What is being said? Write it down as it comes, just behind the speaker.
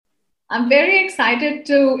I'm very excited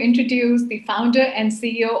to introduce the founder and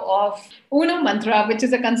CEO of Uno Mantra, which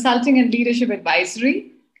is a consulting and leadership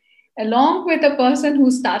advisory, along with a person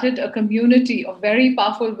who started a community of very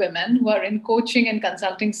powerful women who are in coaching and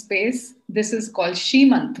consulting space. This is called She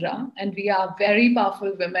Mantra, and we are very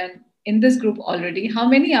powerful women in this group already. How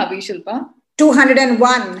many are we, Shilpa?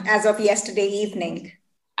 201 as of yesterday evening.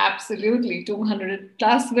 Absolutely, 200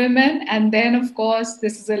 plus women. And then, of course,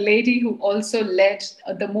 this is a lady who also led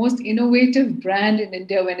the most innovative brand in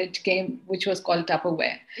India when it came, which was called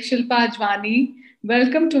Tupperware. Shilpa Ajwani,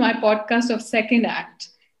 welcome to my podcast of Second Act.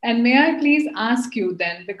 And may I please ask you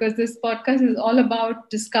then, because this podcast is all about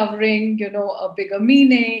discovering, a bigger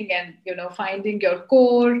meaning and, finding your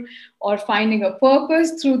core or finding a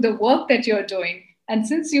purpose through the work that you're doing. And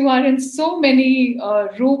since you are in so many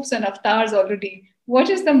roops and avatars already, what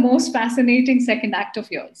is the most fascinating second act of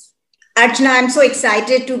yours? Archana, I'm so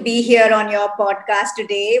excited to be here on your podcast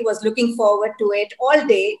today. Was looking forward to it all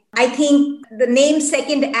day. I think the name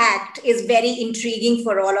Second Act is very intriguing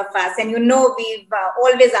for all of us. And we've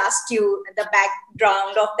always asked you the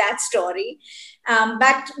background of that story.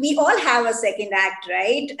 But we all have a second act,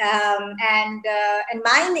 right? And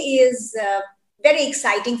mine is very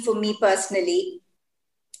exciting for me personally,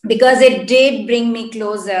 because it did bring me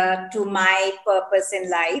closer to my purpose in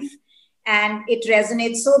life. And it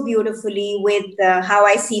resonates so beautifully with how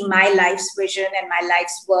I see my life's vision and my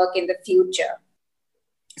life's work in the future.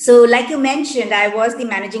 So like you mentioned, I was the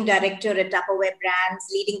managing director at Tupperware Brands,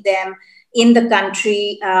 leading them in the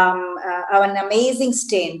country, an amazing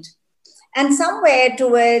stint. And somewhere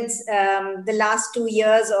towards the last 2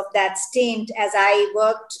 years of that stint, as I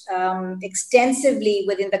worked extensively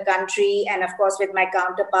within the country and, of course, with my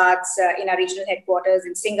counterparts in our regional headquarters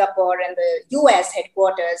in Singapore and the US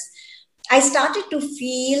headquarters, I started to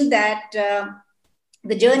feel that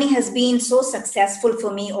the journey has been so successful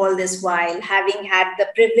for me all this while, having had the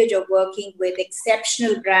privilege of working with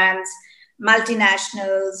exceptional brands,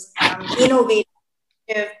 multinationals,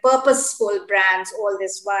 innovative, purposeful brands all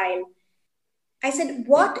this while. I said,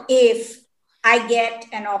 what if I get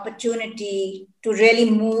an opportunity to really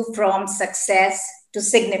move from success to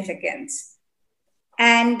significance?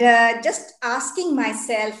 And just asking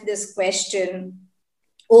myself this question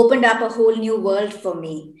opened up a whole new world for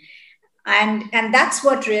me. And that's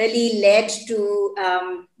what really led to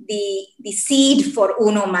the seed for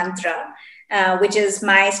Uno Mantra, which is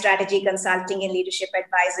my strategy consulting and leadership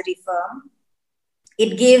advisory firm.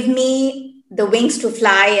 It gave me the wings to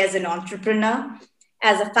fly as an entrepreneur.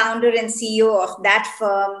 As a founder and CEO of that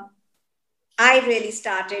firm, I really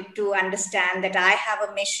started to understand that I have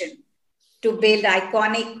a mission to build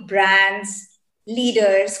iconic brands,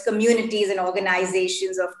 leaders, communities, and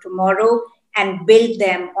organizations of tomorrow and build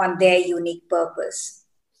them on their unique purpose.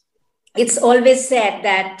 It's always said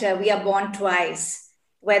that we are born twice,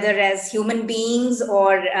 whether as human beings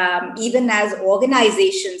or even as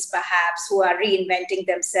organizations, perhaps, who are reinventing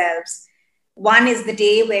themselves. One is the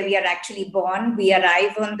day where we are actually born, we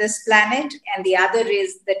arrive on this planet, and the other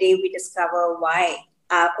is the day we discover why,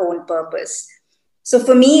 our own purpose. So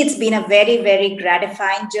for me, it's been a very, very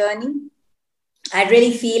gratifying journey. I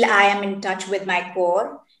really feel I am in touch with my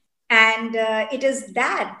core. And it is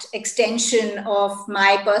that extension of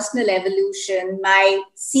my personal evolution, my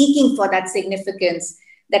seeking for that significance,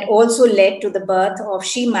 that also led to the birth of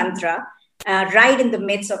She Mantra right in the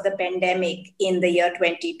midst of the pandemic in the year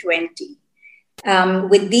 2020.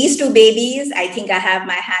 With these two babies, I think I have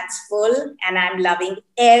my hands full and I'm loving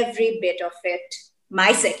every bit of it.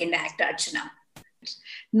 My second act, Archana.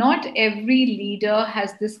 Not every leader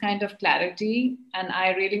has this kind of clarity, and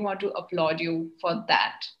I really want to applaud you for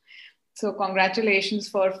that. So congratulations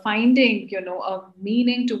for finding, a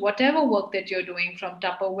meaning to whatever work that you're doing, from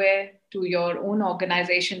Tupperware to your own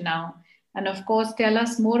organization now. And of course, tell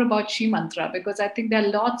us more about She Mantra, because I think there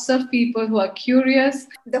are lots of people who are curious.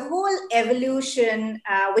 The whole evolution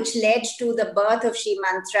which led to the birth of She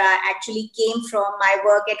Mantra actually came from my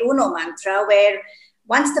work at Uno Mantra, where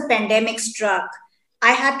once the pandemic struck,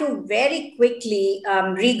 I had to very quickly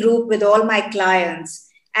regroup with all my clients.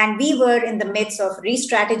 And we were in the midst of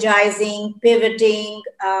re-strategizing, pivoting,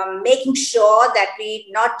 making sure that we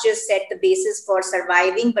not just set the basis for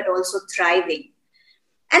surviving, but also thriving.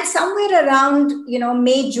 And somewhere around,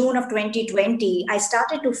 May, June of 2020, I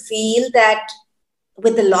started to feel that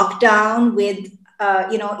with the lockdown, with,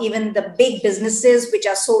 even the big businesses, which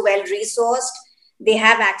are so well resourced, they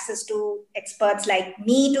have access to experts like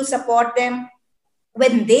me to support them.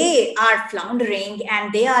 When they are floundering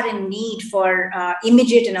and they are in need for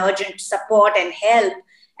immediate and urgent support and help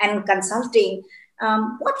and consulting,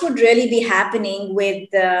 what would really be happening with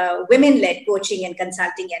women-led coaching and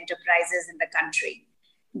consulting enterprises in the country.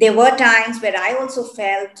 There were times where I also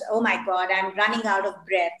felt, oh my God, I'm running out of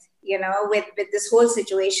breath, with this whole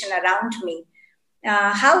situation around me.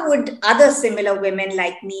 How would other similar women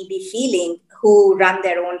like me be feeling who run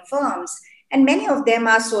their own firms? And many of them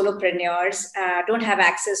are solopreneurs, don't have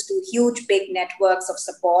access to huge, big networks of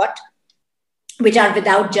support, which are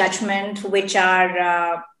without judgment, which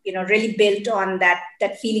are really built on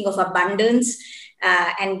that feeling of abundance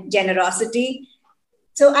and generosity.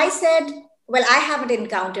 So I said, well, I haven't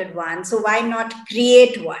encountered one, so why not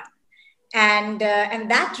create one? And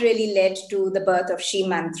that really led to the birth of She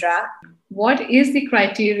Mantra. What is the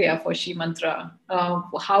criteria for She Mantra?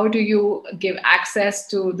 How do you give access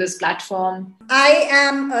to this platform? I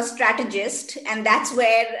am a strategist, and that's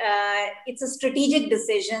where it's a strategic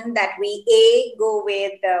decision that we A, go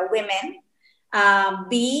with women.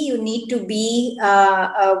 B, you need to be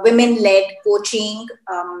a women-led coaching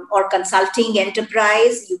or consulting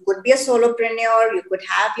enterprise. You could be a solopreneur. You could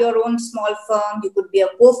have your own small firm. You could be a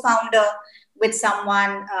co-founder with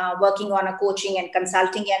someone working on a coaching and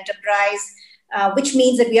consulting enterprise, which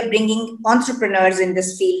means that we are bringing entrepreneurs in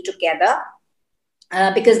this field together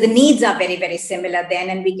because the needs are very, very similar then,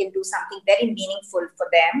 and we can do something very meaningful for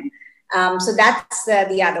them. So that's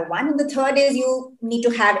the other one. And the third is you need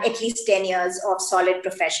to have at least 10 years of solid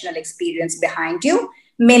professional experience behind you.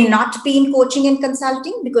 May not be in coaching and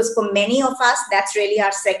consulting, because for many of us, that's really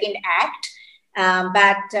our second act.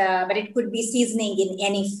 But it could be seasoning in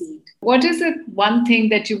any field. What is it one thing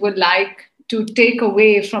that you would like to take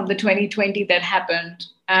away from the 2020 that happened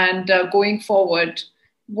and going forward?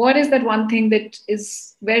 What is that one thing that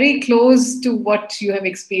is very close to what you have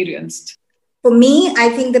experienced? For me, I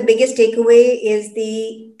think the biggest takeaway is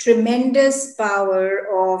the tremendous power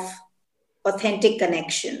of authentic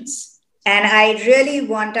connections. And I really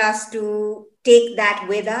want us to take that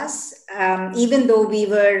with us, even though we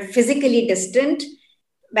were physically distant,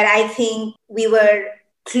 but I think we were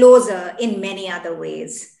closer in many other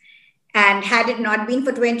ways. And had it not been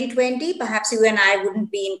for 2020, perhaps you and I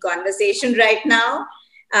wouldn't be in conversation right now.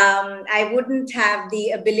 I wouldn't have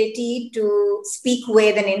the ability to speak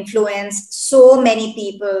with and influence so many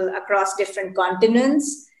people across different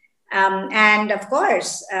continents. And of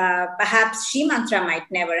course, perhaps She Mantra might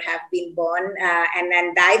never have been born.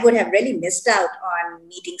 And I would have really missed out on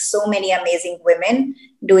meeting so many amazing women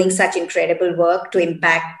doing such incredible work to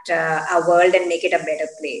impact our world and make it a better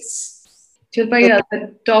place. Shilpa,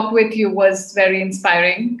 the talk with you was very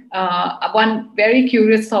inspiring. One very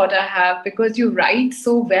curious thought I have, because you write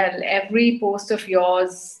so well, every post of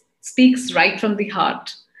yours speaks right from the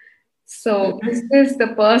heart. So is this the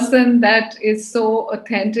person that is so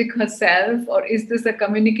authentic herself, or is this a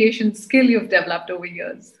communication skill you've developed over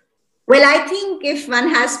years? Well, I think if one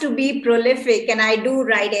has to be prolific, and I do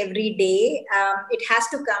write every day, it has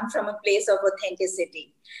to come from a place of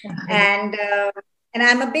authenticity. And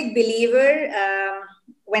I'm a big believer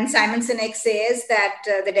when Simon Sinek says that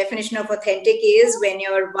the definition of authentic is when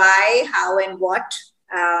your why, how, and what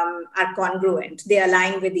are congruent. They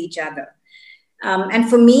align with each other. And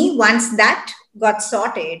for me, once that got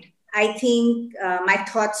sorted, I think my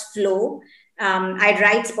thoughts flow. I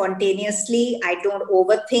write spontaneously. I don't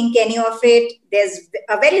overthink any of it. There's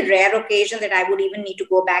a very rare occasion that I would even need to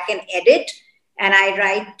go back and edit. And I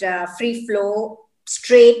write free flow,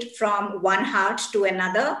 straight from one heart to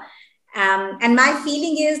another. And my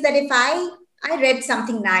feeling is that if I read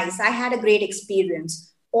something nice, I had a great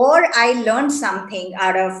experience, or I learned something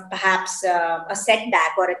out of perhaps a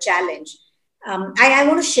setback or a challenge, I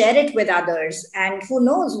want to share it with others, and who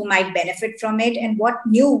knows who might benefit from it, and what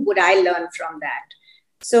new would I learn from that.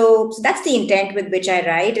 So that's the intent with which I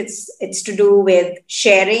write. It's to do with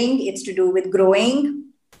sharing, it's to do with growing,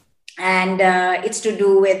 and it's to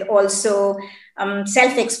do with also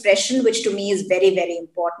self-expression, which to me is very, very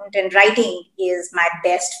important. And writing is my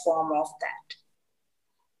best form of that.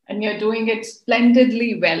 And you're doing it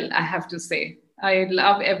splendidly well, I have to say. I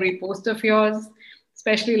love every post of yours,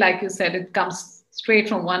 especially like you said, it comes straight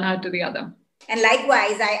from one heart to the other. And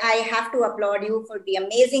likewise, I have to applaud you for the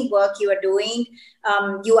amazing work you are doing.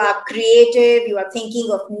 You are creative. You are thinking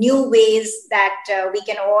of new ways that we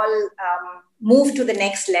can all move to the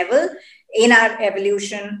next level in our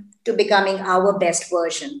evolution to becoming our best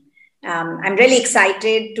version. I'm really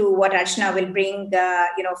excited to what Archana will bring,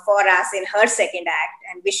 for us in her second act,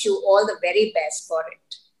 and wish you all the very best for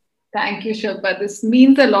it. Thank you, Shilpa. This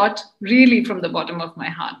means a lot, really, from the bottom of my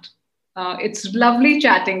heart. It's lovely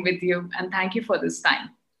chatting with you, and thank you for this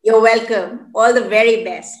time. You're welcome. All the very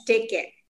best. Take care.